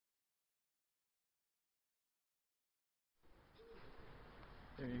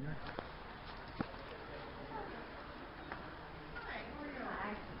There you go.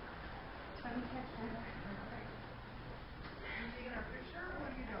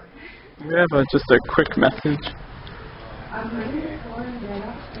 We have just a quick message. Are you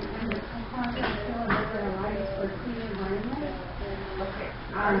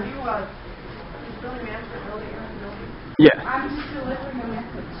building management building? Yeah. I'm just delivering a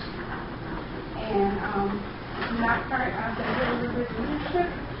message. And I'm not part of the delivery leadership.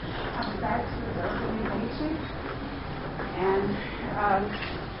 I'm back to the organization. And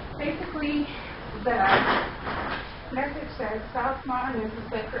basically, the message says South Mountain is a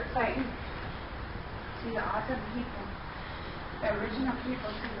sacred site to the awesome people, the original people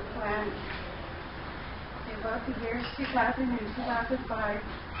to the planet. In both the years 2000 and 2005,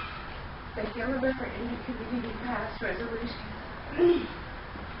 the Gila River Indian Community passed resolutions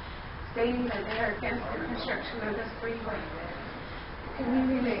stating that they are against the construction of this freeway. The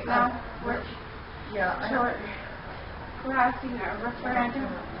community is now short passing a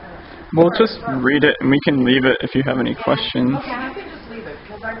referendum. We'll just read it and we can leave it if you have any questions. Okay, you can just leave it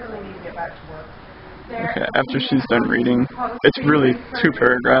because I really need to get back to work. Okay, after she's done reading. It's really 2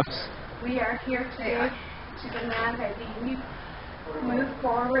 paragraphs. We are here today to demand that we move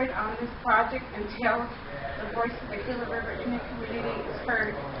forward on this project until the voice of the Gila River Indian community is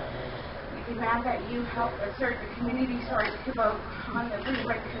heard. We demand that you help assert the community's right to vote on the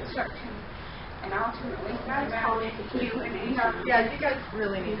freeway construction, and ultimately demand that you and you guys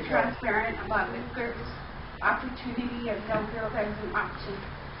really need to be transparent about this service opportunity and don't feel that as an option.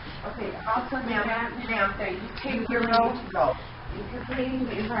 Okay, also demand that you take your role in completing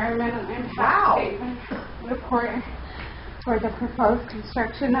the environmental impact statement report for the proposed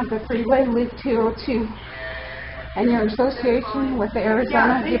construction of the freeway Loop 202 and your association with the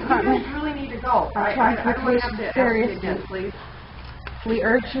Arizona Department of Transportation seriously. We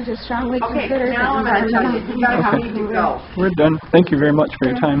urge you to strongly consider the environmental impact. We're done. Thank you very much for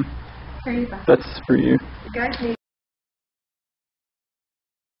your time. That's for you.